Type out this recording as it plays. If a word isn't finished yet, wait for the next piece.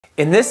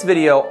In this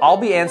video, I'll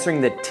be answering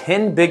the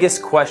 10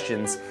 biggest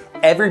questions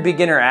every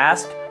beginner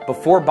asks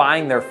before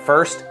buying their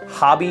first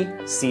hobby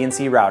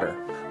CNC router.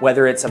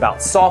 Whether it's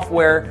about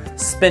software,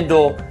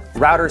 spindle,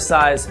 router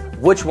size,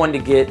 which one to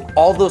get,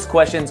 all those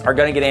questions are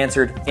gonna get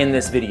answered in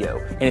this video.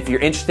 And if you're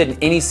interested in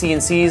any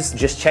CNCs,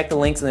 just check the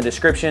links in the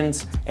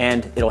descriptions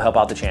and it'll help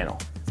out the channel.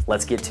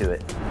 Let's get to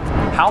it.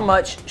 How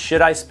much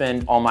should I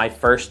spend on my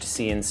first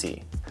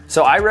CNC?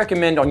 So I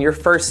recommend on your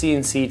first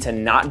CNC to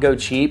not go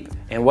cheap,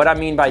 and what I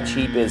mean by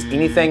cheap is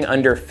anything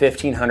under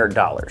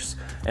 $1,500.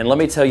 And let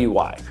me tell you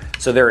why.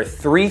 So there are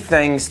three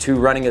things to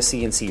running a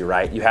CNC,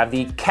 right? You have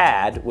the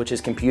CAD, which is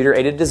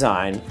computer-aided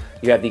design,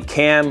 you have the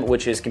CAM,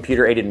 which is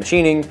computer-aided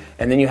machining,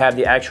 and then you have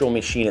the actual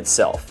machine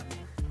itself.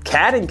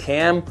 CAD and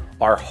CAM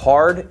are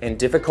hard and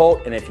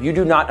difficult, and if you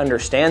do not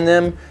understand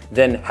them,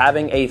 then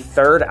having a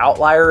third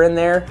outlier in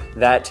there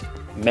that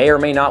may or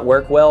may not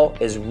work well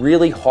is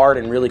really hard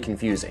and really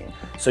confusing.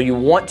 So you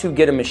want to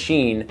get a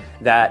machine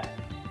that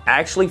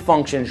actually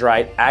functions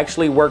right,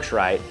 actually works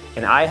right,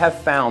 and I have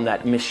found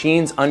that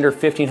machines under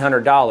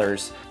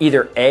 $1,500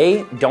 either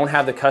A, don't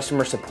have the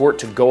customer support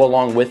to go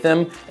along with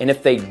them, and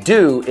if they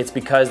do, it's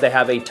because they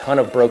have a ton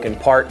of broken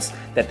parts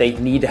that they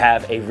need to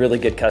have a really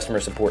good customer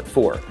support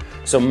for.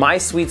 So my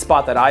sweet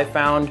spot that I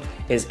found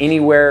is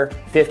anywhere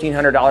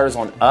 $1,500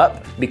 on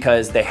up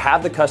because they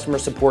have the customer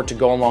support to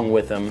go along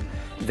with them,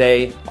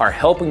 they are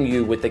helping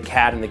you with the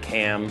CAD and the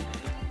CAM,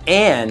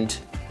 and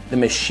the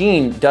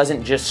machine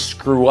doesn't just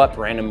screw up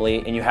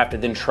randomly and you have to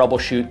then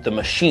troubleshoot the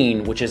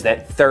machine, which is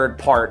that third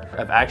part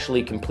of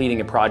actually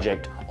completing a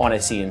project on a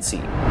CNC.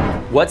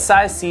 What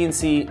size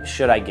CNC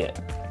should I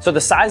get? So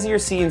the size of your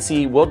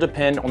CNC will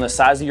depend on the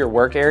size of your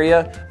work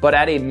area, but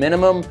at a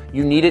minimum,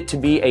 you need it to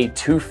be a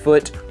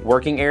 2-foot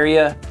working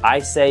area. I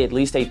say at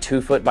least a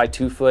 2-foot by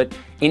 2-foot.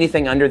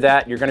 Anything under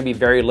that, you're gonna be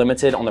very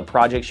limited on the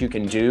projects you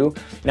can do.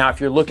 Now,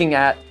 if you're looking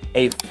at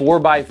a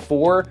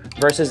 4x4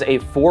 versus a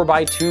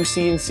 4x2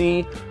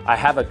 CNC, I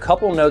have a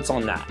couple notes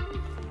on that.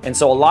 And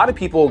so a lot of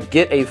people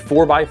get a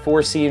 4x4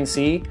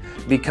 CNC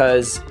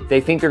because they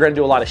think they're gonna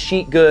do a lot of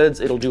sheet goods,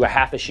 it'll do a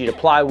half a sheet of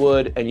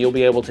plywood, and you'll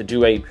be able to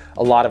do a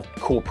lot of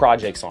cool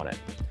projects on it.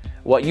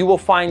 What you will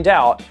find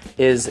out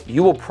is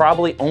you will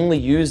probably only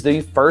use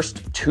the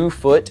first 2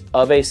 foot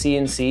of a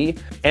CNC.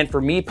 And for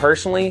me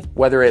personally,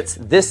 whether it's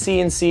this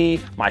CNC,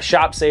 my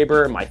Shop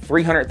Saber, my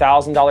 $300,000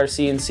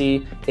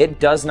 CNC, it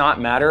does not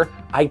matter.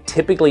 I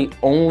typically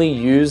only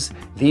use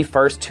the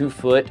first 2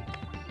 foot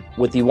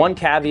with the one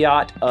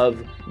caveat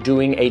of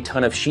doing a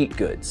ton of sheet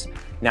goods.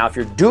 Now, if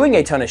you're doing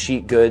a ton of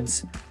sheet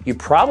goods, you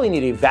probably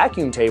need a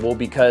vacuum table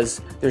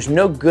because there's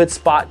no good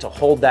spot to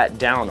hold that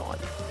down on.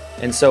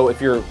 And so if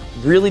you're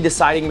really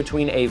deciding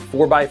between a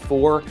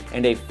 4x4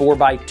 and a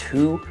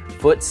 4x2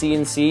 foot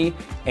CNC,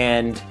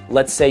 and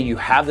let's say you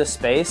have the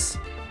space,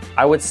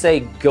 I would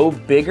say go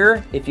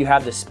bigger if you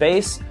have the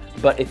space,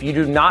 but if you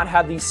do not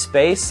have the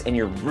space and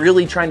you're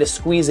really trying to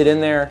squeeze it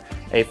in there,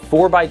 a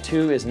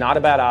 4x2 is not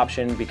a bad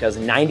option because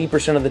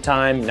 90% of the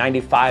time,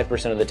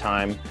 95% of the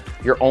time,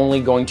 you're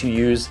only going to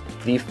use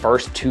the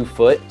first 2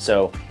 foot.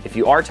 So if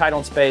you are tight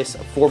on space, a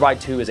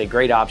 4x2 is a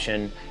great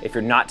option. If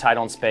you're not tight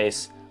on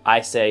space,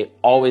 I say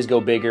always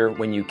go bigger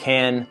when you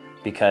can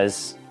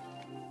because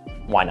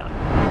why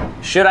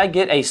not? Should I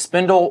get a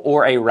spindle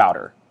or a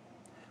router?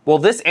 Well,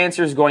 this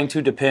answer is going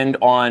to depend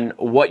on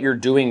what you're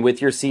doing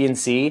with your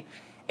CNC.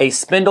 A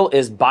spindle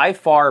is by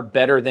far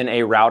better than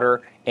a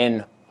router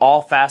in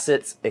all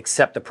facets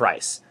except the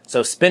price.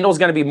 So spindle is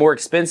going to be more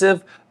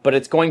expensive, but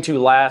it's going to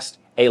last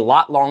a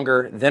lot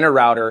longer than a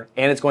router,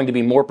 and it's going to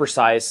be more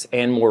precise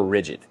and more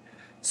rigid.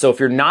 So if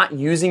you're not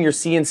using your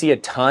CNC a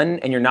ton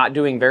and you're not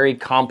doing very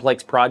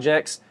complex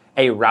projects,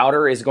 a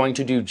router is going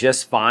to do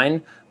just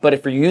fine. But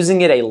if you're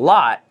using it a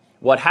lot,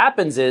 what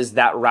happens is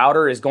that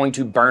router is going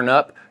to burn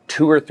up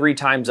 2 or 3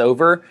 times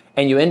over,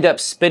 and you end up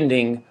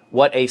spending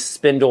what a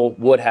spindle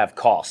would have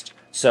cost.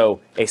 So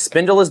a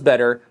spindle is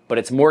better, but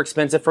it's more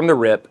expensive from the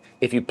rip.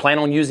 If you plan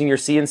on using your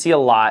CNC a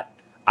lot,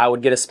 I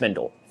would get a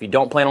spindle. If you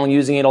don't plan on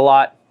using it a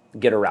lot,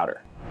 get a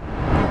router.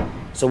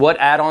 So what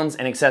add-ons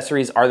and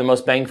accessories are the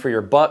most bang for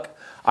your buck?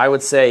 I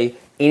would say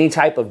any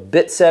type of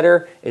bit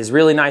setter is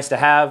really nice to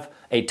have.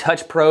 A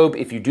touch probe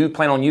if you do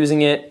plan on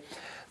using it.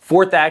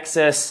 Fourth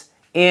axis,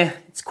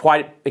 it's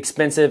quite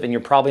expensive and you're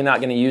probably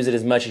not gonna use it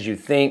as much as you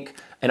think.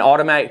 An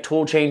automatic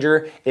tool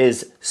changer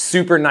is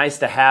super nice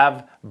to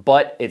have,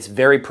 but it's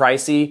very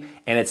pricey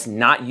and it's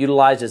not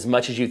utilized as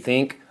much as you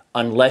think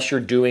unless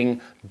you're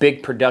doing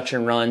big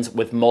production runs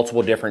with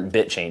multiple different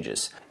bit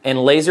changes.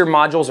 And laser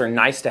modules are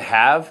nice to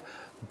have,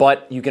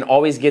 but you can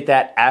always get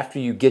that after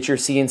you get your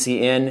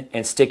CNC in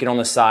and stick it on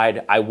the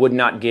side. I would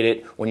not get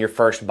it when you're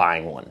first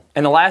buying one.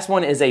 And the last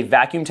one is a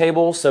vacuum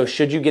table. So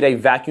should you get a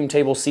vacuum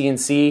table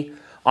CNC?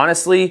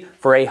 Honestly,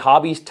 for a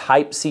hobby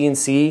type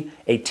CNC,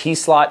 a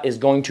T-slot is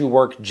going to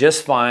work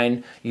just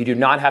fine. You do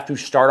not have to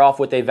start off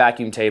with a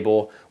vacuum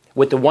table,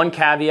 with the one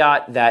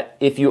caveat that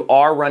if you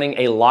are running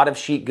a lot of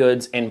sheet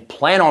goods and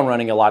plan on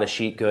running a lot of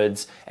sheet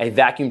goods, a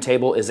vacuum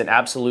table is an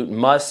absolute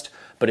must.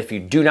 But if you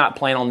do not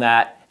plan on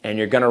that and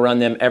you're gonna run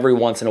them every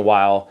once in a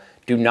while,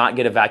 do not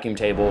get a vacuum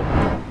table.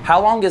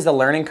 How long is the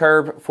learning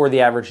curve for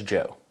the average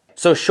Joe?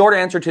 So short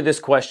answer to this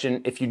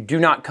question, if you do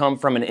not come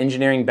from an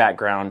engineering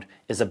background,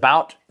 is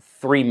about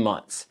 3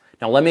 months.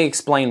 Now let me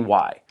explain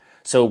why.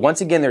 So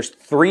once again, there's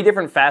 3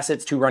 different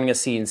facets to running a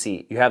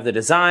CNC. You have the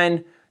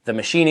design, the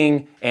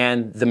machining,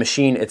 and the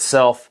machine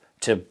itself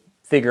to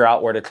figure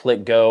out where to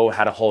click go,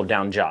 how to hold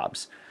down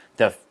jobs.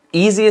 The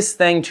easiest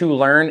thing to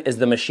learn is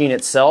the machine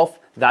itself.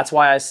 That's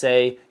why I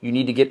say you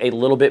need to get a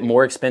little bit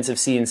more expensive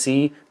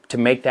CNC to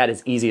make that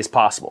as easy as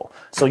possible.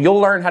 So you'll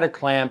learn how to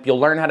clamp, you'll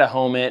learn how to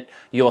home it,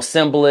 you'll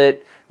assemble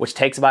it, which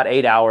takes about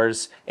 8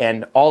 hours,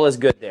 and all is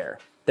good there.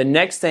 The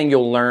next thing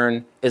you'll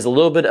learn is a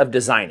little bit of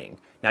designing.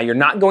 Now you're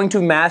not going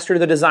to master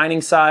the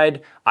designing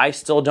side. I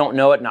still don't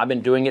know it, and I've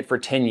been doing it for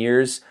 10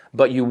 years,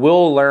 but you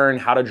will learn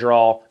how to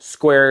draw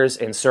squares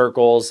and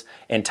circles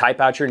and type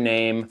out your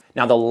name.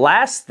 Now the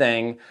last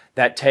thing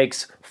that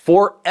takes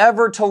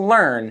forever to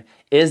learn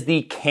is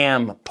the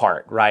cam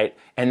part, right?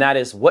 And that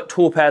is, what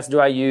toolpaths do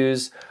I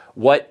use?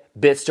 What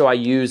bits do I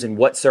use in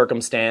what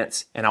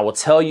circumstance? And I will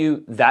tell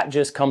you that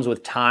just comes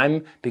with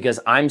time,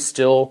 because I'm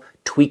still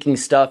tweaking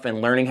stuff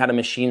and learning how to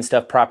machine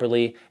stuff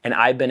properly, and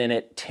I've been in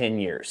it 10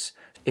 years.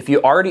 If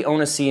you already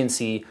own a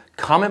CNC,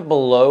 comment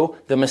below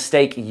the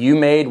mistake you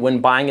made when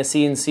buying a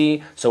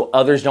CNC so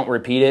others don't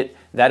repeat it.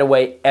 That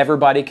way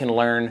everybody can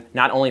learn,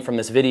 not only from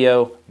this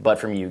video, but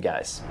from you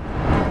guys.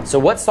 So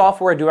what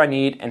software do I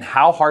need, and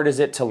how hard is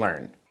it to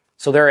learn?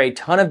 So there are a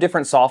ton of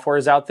different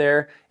softwares out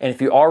there, and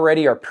if you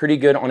already are pretty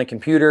good on a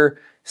computer,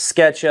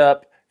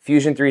 SketchUp,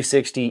 Fusion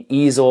 360,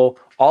 Easel,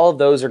 all of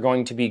those are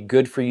going to be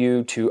good for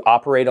you to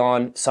operate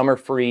on. Some are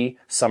free,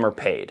 some are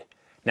paid.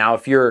 Now,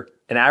 if you're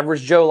an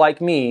average Joe like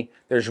me,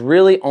 there's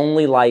really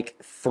only like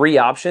 3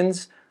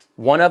 options.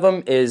 One of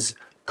them is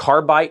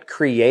Carbide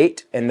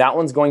Create, and that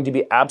one's going to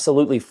be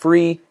absolutely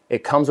free.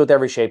 It comes with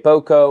every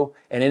Shapeoko,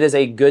 and it is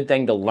a good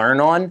thing to learn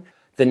on.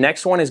 The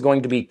next one is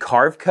going to be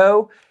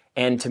Carveco,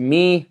 and to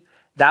me,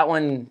 that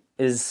one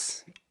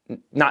is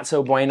not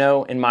so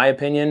bueno in my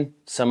opinion.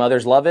 Some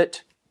others love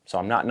it, so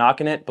I'm not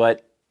knocking it,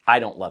 but I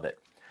don't love it.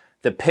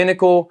 The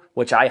pinnacle,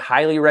 which I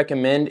highly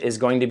recommend, is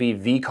going to be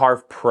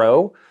VCarve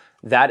Pro.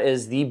 That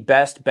is the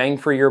best bang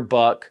for your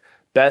buck,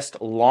 best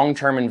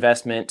long-term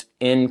investment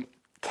in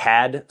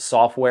CAD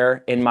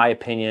software, in my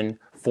opinion,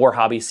 for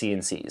hobby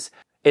CNCs.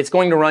 It's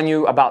going to run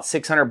you about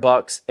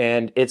 $600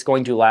 and it's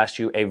going to last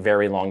you a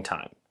very long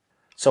time.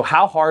 So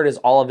how hard is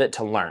all of it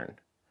to learn?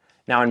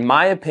 Now, in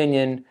my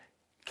opinion,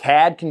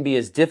 CAD can be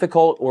as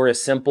difficult or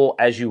as simple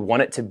as you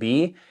want it to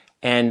be,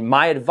 and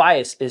my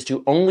advice is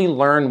to only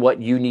learn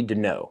what you need to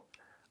know.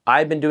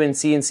 I've been doing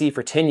CNC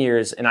for 10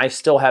 years and I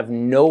still have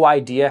no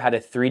idea how to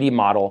 3D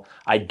model.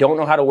 I don't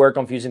know how to work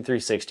on Fusion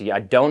 360.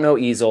 I don't know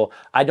Easel.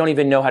 I don't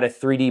even know how to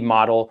 3D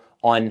model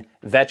on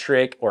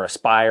Vectric or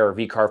Aspire or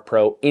VCarve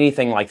Pro,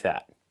 anything like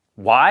that.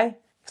 Why?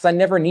 Because I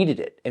never needed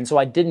it, and so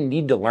I didn't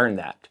need to learn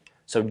that.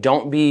 So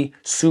don't be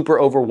super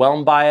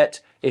overwhelmed by it.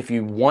 If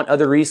you want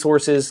other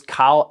resources,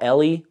 Kyle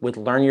Ellie with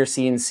Learn Your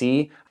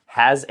CNC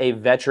has a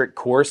Vectric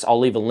course. I'll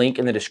leave a link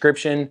in the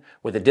description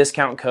with a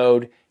discount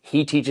code.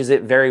 He teaches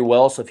it very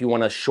well, so if you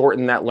want to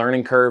shorten that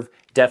learning curve,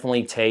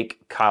 definitely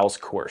take Kyle's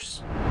course.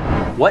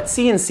 What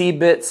CNC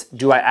bits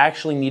do I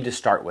actually need to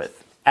start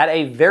with? At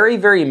a very,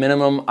 very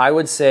minimum, I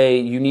would say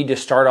you need to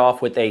start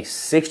off with a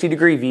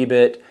 60-degree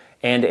V-bit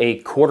and a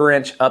 1/4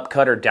 inch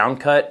upcut or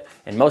downcut,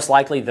 and most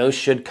likely those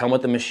should come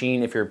with the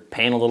machine if you're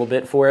paying a little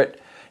bit for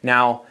it.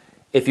 Now,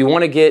 if you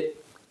want to get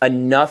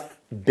enough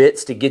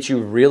bits to get you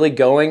really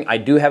going, I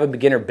do have a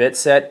beginner bit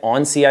set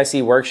on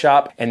CIC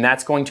Workshop, and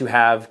that's going to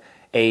have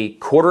a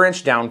 1/4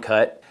 inch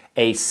downcut,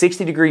 a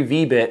 60-degree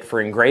V-bit for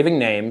engraving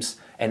names,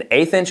 an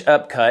 1/8 inch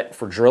upcut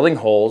for drilling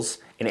holes,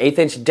 an 1/8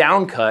 inch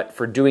downcut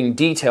for doing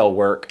detail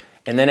work,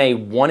 and then a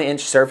 1 inch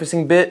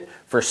surfacing bit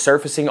for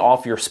surfacing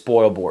off your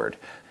spoil board.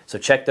 So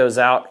check those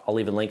out. I'll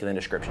leave a link in the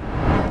description.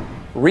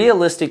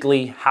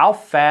 Realistically, how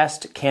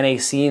fast can a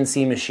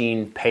CNC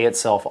machine pay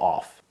itself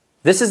off?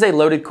 This is a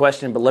loaded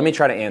question, but let me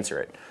try to answer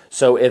it.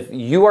 So if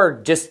you are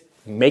just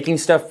making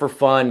stuff for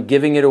fun,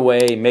 giving it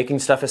away, making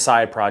stuff as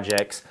side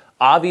projects,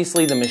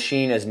 obviously the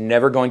machine is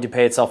never going to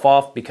pay itself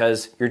off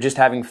because you're just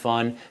having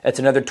fun. It's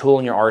another tool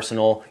in your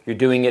arsenal. You're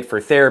doing it for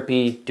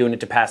therapy, doing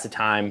it to pass the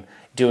time,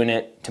 doing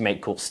it to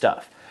make cool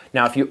stuff.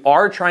 Now, if you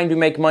are trying to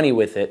make money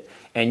with it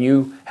and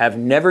you have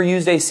never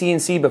used a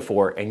CNC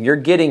before and you're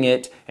getting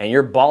it and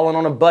you're balling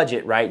on a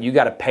budget, right? You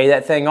got to pay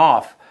that thing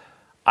off.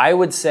 I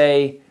would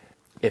say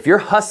if you're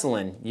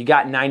hustling, you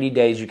got 90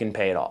 days you can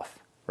pay it off,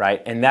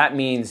 right? And that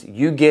means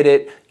you get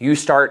it, you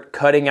start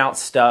cutting out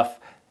stuff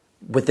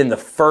within the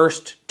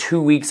first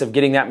 2 weeks of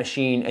getting that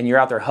machine, and you're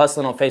out there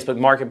hustling on Facebook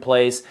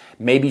Marketplace.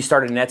 Maybe you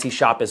started an Etsy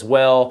shop as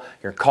well.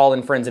 You're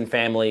calling friends and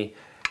family.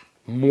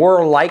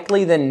 More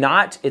likely than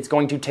not, it's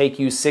going to take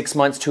you 6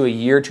 months to a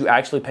year to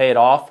actually pay it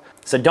off.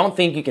 So don't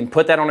think you can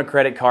put that on a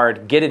credit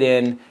card, get it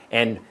in,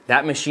 and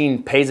that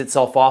machine pays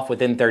itself off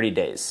within 30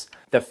 days.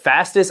 The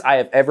fastest I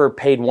have ever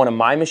paid one of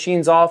my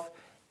machines off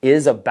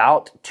is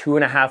about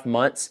 2.5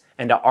 months,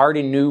 and I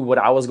already knew what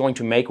I was going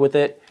to make with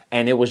it,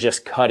 and it was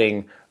just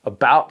cutting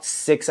about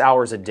 6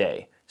 hours a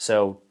day.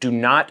 So do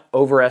not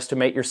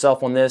overestimate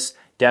yourself on this.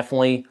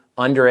 Definitely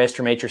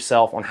underestimate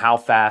yourself on how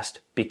fast,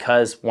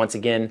 because once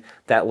again,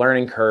 that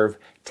learning curve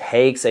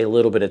takes a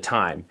little bit of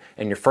time,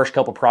 and your first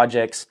couple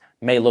projects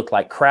may look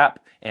like crap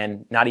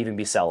and not even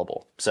be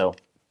sellable. So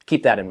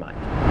keep that in mind.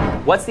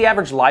 What's the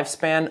average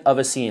lifespan of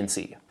a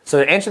CNC?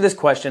 So to answer this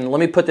question, let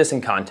me put this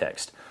in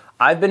context.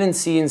 I've been in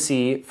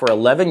CNC for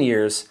 11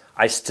 years.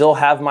 I still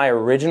have my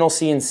original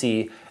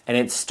CNC and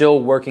it's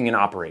still working and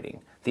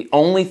operating. The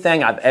only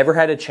thing I've ever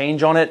had to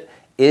change on it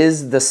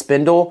is the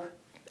spindle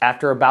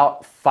after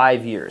about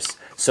 5 years.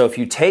 So if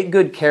you take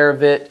good care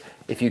of it,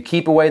 if you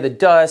keep away the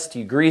dust,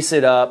 you grease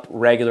it up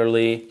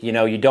regularly,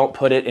 you don't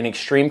put it in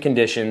extreme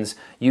conditions,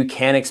 you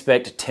can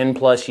expect 10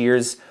 plus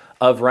years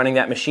of running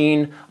that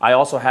machine. I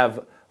also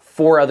have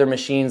 4 other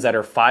machines that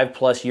are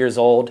 5+ years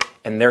old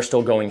and they're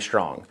still going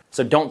strong.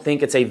 So don't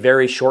think it's a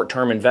very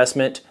short-term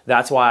investment.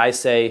 That's why I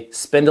say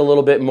spend a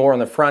little bit more on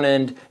the front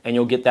end and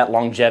you'll get that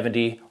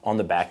longevity on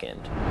the back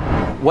end.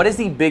 What is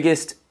the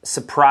biggest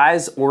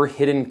surprise or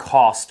hidden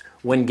cost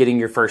when getting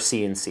your first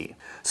CNC?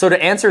 So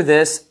to answer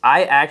this,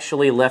 I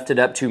actually left it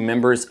up to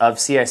members of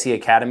CIC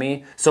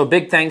Academy. So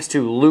big thanks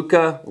to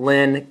Luca,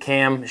 Lynn,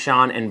 Cam,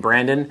 Sean, and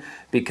Brandon,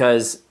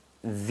 because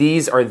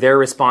these are their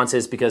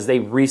responses because they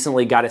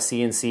recently got a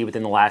CNC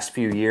within the last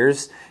few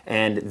years,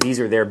 and these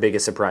are their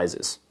biggest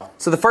surprises.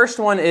 So the first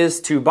one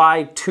is to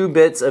buy 2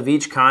 bits of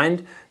each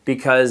kind,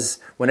 because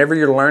whenever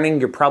you're learning,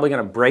 you're probably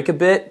gonna break a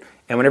bit,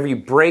 and whenever you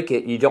break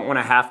it, you don't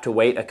wanna have to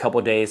wait a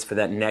couple days for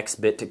that next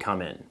bit to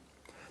come in.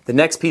 The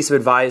next piece of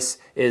advice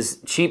is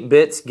cheap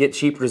bits get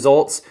cheap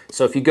results.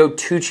 So if you go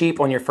too cheap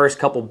on your first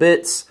couple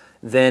bits,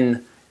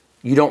 then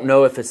you don't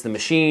know if it's the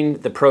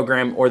machine, the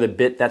program, or the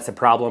bit that's the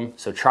problem,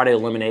 so try to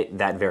eliminate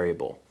that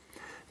variable.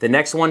 The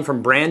next one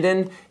from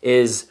Brandon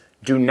is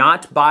do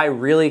not buy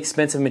really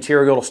expensive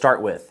material to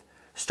start with.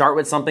 Start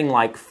with something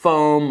like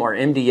foam or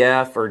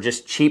MDF or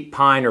just cheap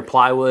pine or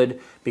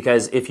plywood,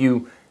 because if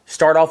you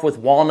start off with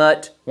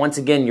walnut, once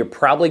again, you're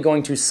probably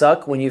going to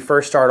suck when you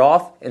first start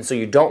off, and so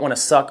you don't want to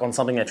suck on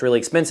something that's really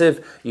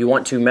expensive. You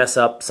want to mess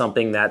up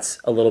something that's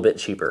a little bit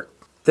cheaper.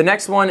 The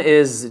next one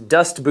is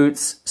dust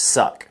boots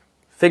suck,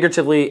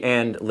 figuratively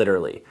and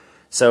literally.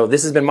 So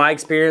this has been my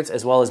experience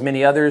as well as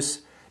many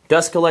others.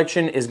 Dust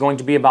collection is going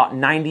to be about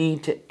 90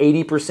 to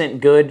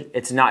 80% good.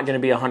 It's not going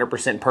to be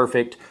 100%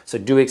 perfect, so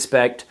do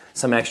expect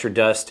some extra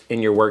dust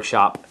in your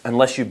workshop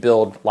unless you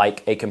build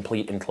like a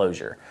complete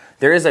enclosure.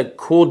 There is a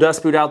cool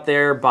dust boot out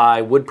there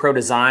by Wood Pro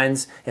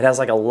Designs. It has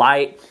like a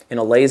light and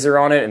a laser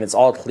on it and it's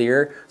all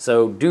clear,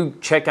 so do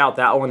check out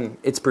that one.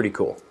 It's pretty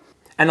cool.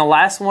 And the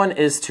last one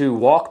is to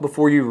walk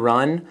before you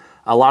run.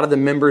 A lot of the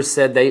members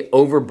said they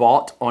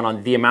overbought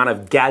on the amount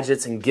of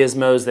gadgets and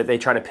gizmos that they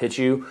try to pitch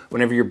you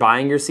whenever you're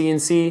buying your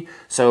CNC.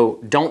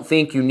 So don't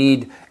think you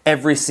need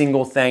every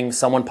single thing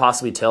someone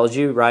possibly tells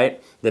you,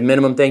 right? The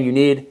minimum thing you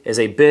need is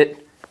a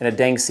bit and a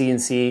dang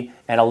CNC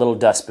and a little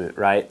dust boot,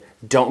 right?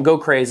 Don't go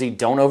crazy,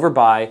 don't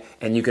overbuy,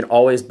 and you can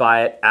always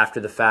buy it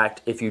after the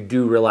fact if you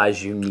do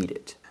realize you need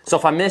it. So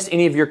if I missed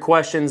any of your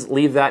questions,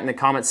 leave that in the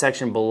comment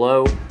section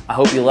below. I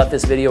hope you left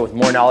this video with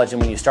more knowledge than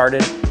when you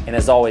started. And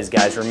as always,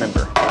 guys,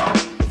 remember,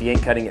 if you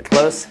ain't cutting it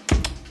close,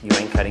 you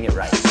ain't cutting it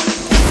right.